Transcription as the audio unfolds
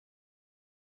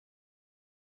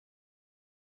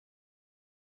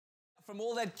From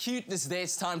all that cuteness there,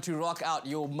 it's time to rock out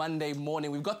your Monday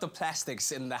morning. We've got the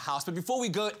plastics in the house. But before we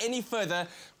go any further,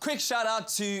 quick shout out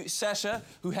to Sasha,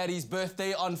 who had his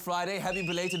birthday on Friday. Happy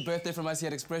belated birthday from us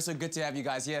here at Expresso. Good to have you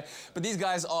guys here. But these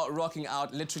guys are rocking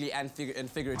out literally and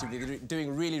figuratively. They're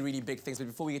doing really, really big things. But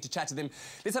before we get to chat to them,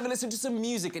 let's have a listen to some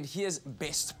music. And here's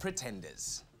Best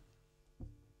Pretenders.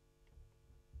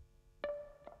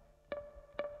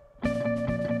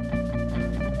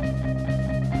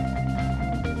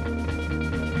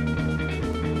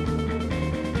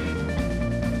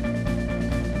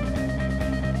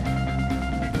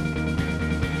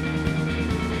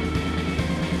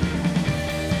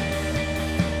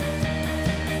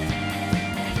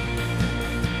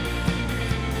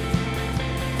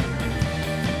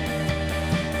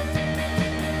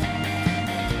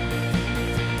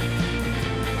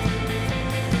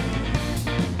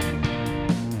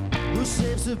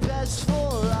 The best for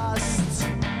last,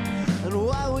 and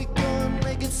why we gonna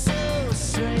make it so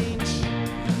strange?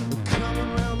 We're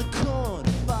coming round the corner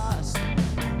fast,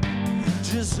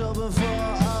 just hoping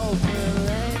for open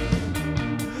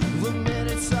lane. The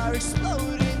minutes are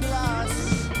exploding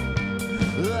glass,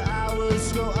 the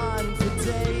hours go on for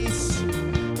days.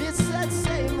 It's that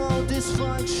same old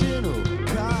dysfunctional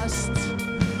cast,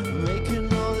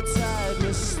 making all the tired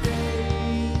mistakes.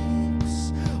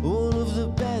 All of the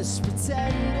best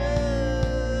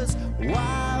pretenders,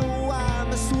 why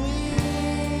must we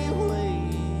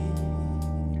wait?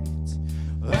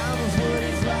 I'm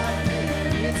 45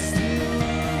 minutes too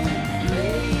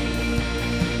late.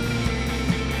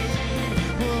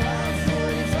 Well, I'm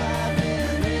 45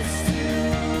 minutes too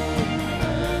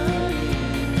early.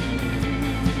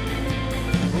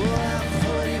 Well, I'm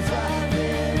 45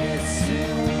 minutes too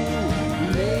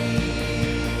late.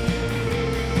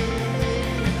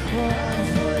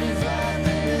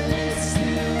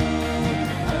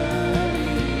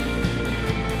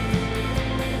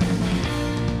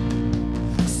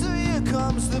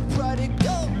 The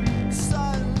prodigal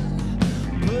son,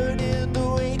 burning the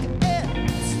wake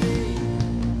empty.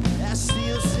 I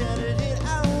still centered it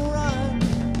and run,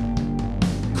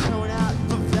 crowing out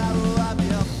the value of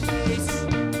your face.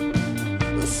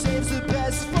 Who saves the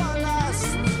best for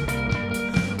last?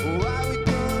 Why we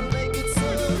gonna make it so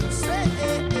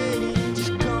strange?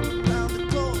 Come round the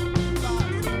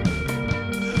corner,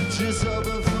 just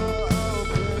hoping for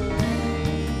open lane.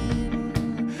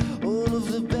 All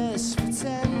of the best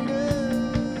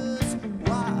pretenders,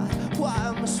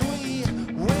 why must we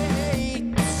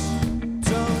wait?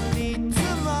 Don't need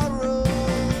tomorrow,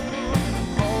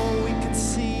 all we can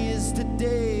see is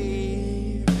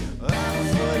today. I'm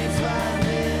 45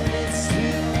 minutes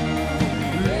too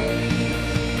late.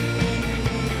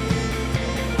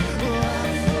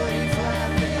 I'm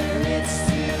 45 minutes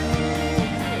too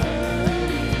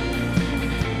early.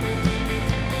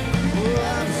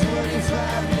 I'm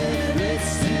 45 minutes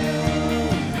too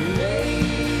late.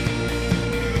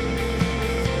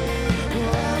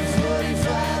 I'm 45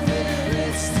 minutes too early. I'm 45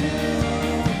 minutes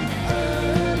too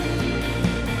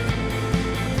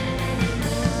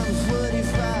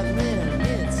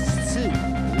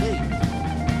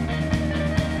late.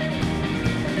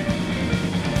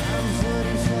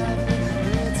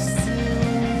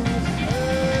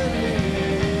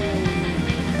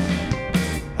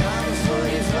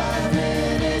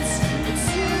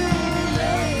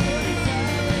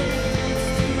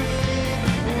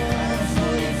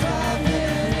 I'm 45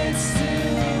 minutes too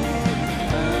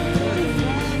early.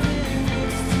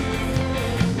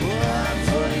 I'm 45 minutes too late. I'm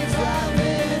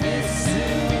 45 minutes too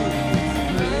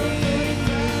early.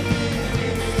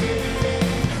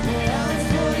 I'm 45 minutes too late. I'm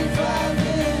 45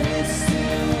 minutes too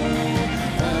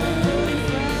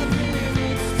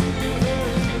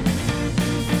early.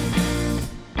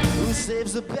 Who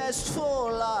saves the best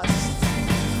for last?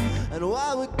 And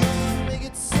why we gonna make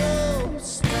it so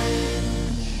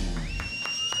strange?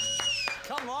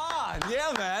 Come on!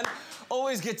 Yeah, man.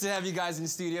 Always good to have you guys in the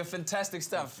studio. Fantastic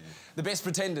stuff. The Best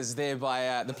Pretenders there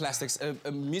by The Plastics.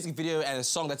 A music video and a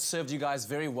song that served you guys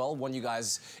very well. Won you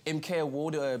guys MK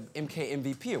Award, MK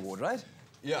MVP Award, right?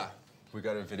 Yeah, we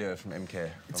got a video from MK.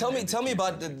 Tell me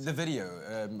about the video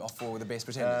for The Best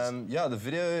Pretenders. Yeah, the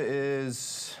video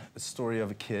is a story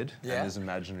of a kid and his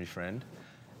imaginary friend.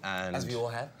 And as we all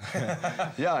have.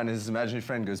 Yeah, and his imaginary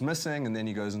friend goes missing, and then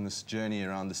he goes on this journey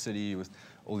around the city with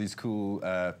all these cool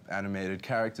animated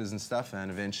characters and stuff,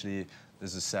 and eventually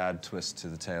there's a sad twist to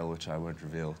the tale, which I won't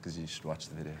reveal, because you should watch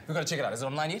the video. We've got to check it out. Is it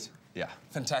online yet? Yeah.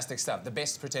 Fantastic stuff. The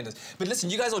best pretenders. But listen,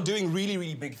 you guys are doing really,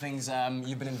 really big things.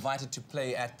 You've been invited to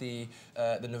play at the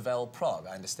Nouvelle Prague,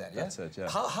 I understand, yeah? That's it, yeah.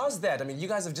 How's that? I mean, you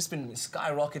guys have just been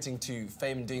skyrocketing to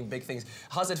fame and doing big things.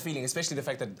 How's that feeling, especially the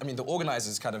fact that, I mean, the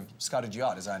organisers kind of scouted you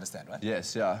out, as I understand, right?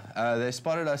 Yes, yeah. They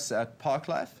spotted us at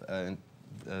Parklife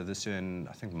this year in,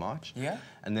 I think, March. Yeah?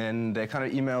 And then they kind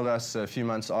of emailed us a few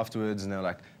months afterwards, and they were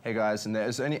like, hey, guys, and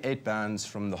there's only 8 bands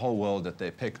from the whole world that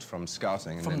they picked from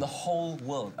scouting. And From the whole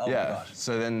world? Oh, yeah. my gosh.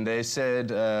 So then they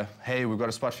said, hey, we've got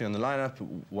a spot for you on the lineup.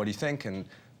 What do you think? And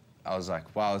I was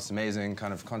like, wow, it's amazing.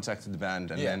 Kind of contacted the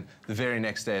band. And then the very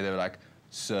next day, they were like,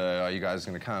 so are you guys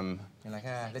going to come? You're like,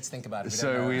 let's think about it.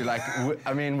 So we like,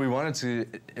 I mean, we wanted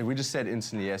to, we just said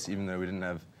instantly yes, even though we didn't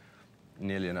have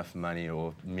nearly enough money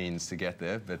or means to get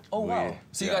there, but wow.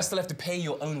 So you guys still have to pay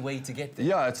your own way to get there?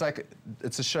 Yeah, it's like,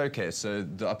 it's a showcase, so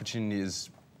the opportunity is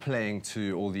playing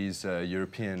to all these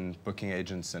European booking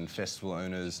agents and festival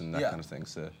owners and that kind of thing,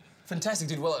 so. Fantastic,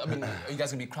 dude. Well, I mean, are you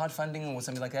guys going to be crowdfunding or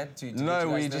something like that? No,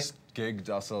 we just gigged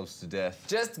ourselves to death.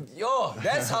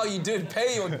 That's how you do it.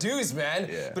 Pay your dues, man.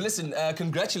 Yeah. But listen,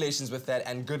 congratulations with that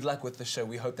and good luck with the show.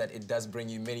 We hope that it does bring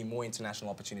you many more international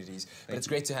opportunities. But it's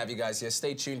great to have you guys here.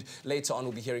 Stay tuned. Later on,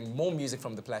 we'll be hearing more music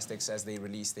from the Plastics as they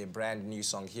release their brand new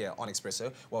song here on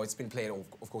Expresso. Well, it's been played,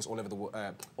 of course, all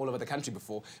over the country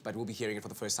before, but we'll be hearing it for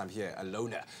the first time here,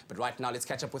 Alona. But right now, let's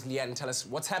catch up with Leigh-anne and tell us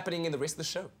what's happening in the rest of the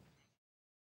show.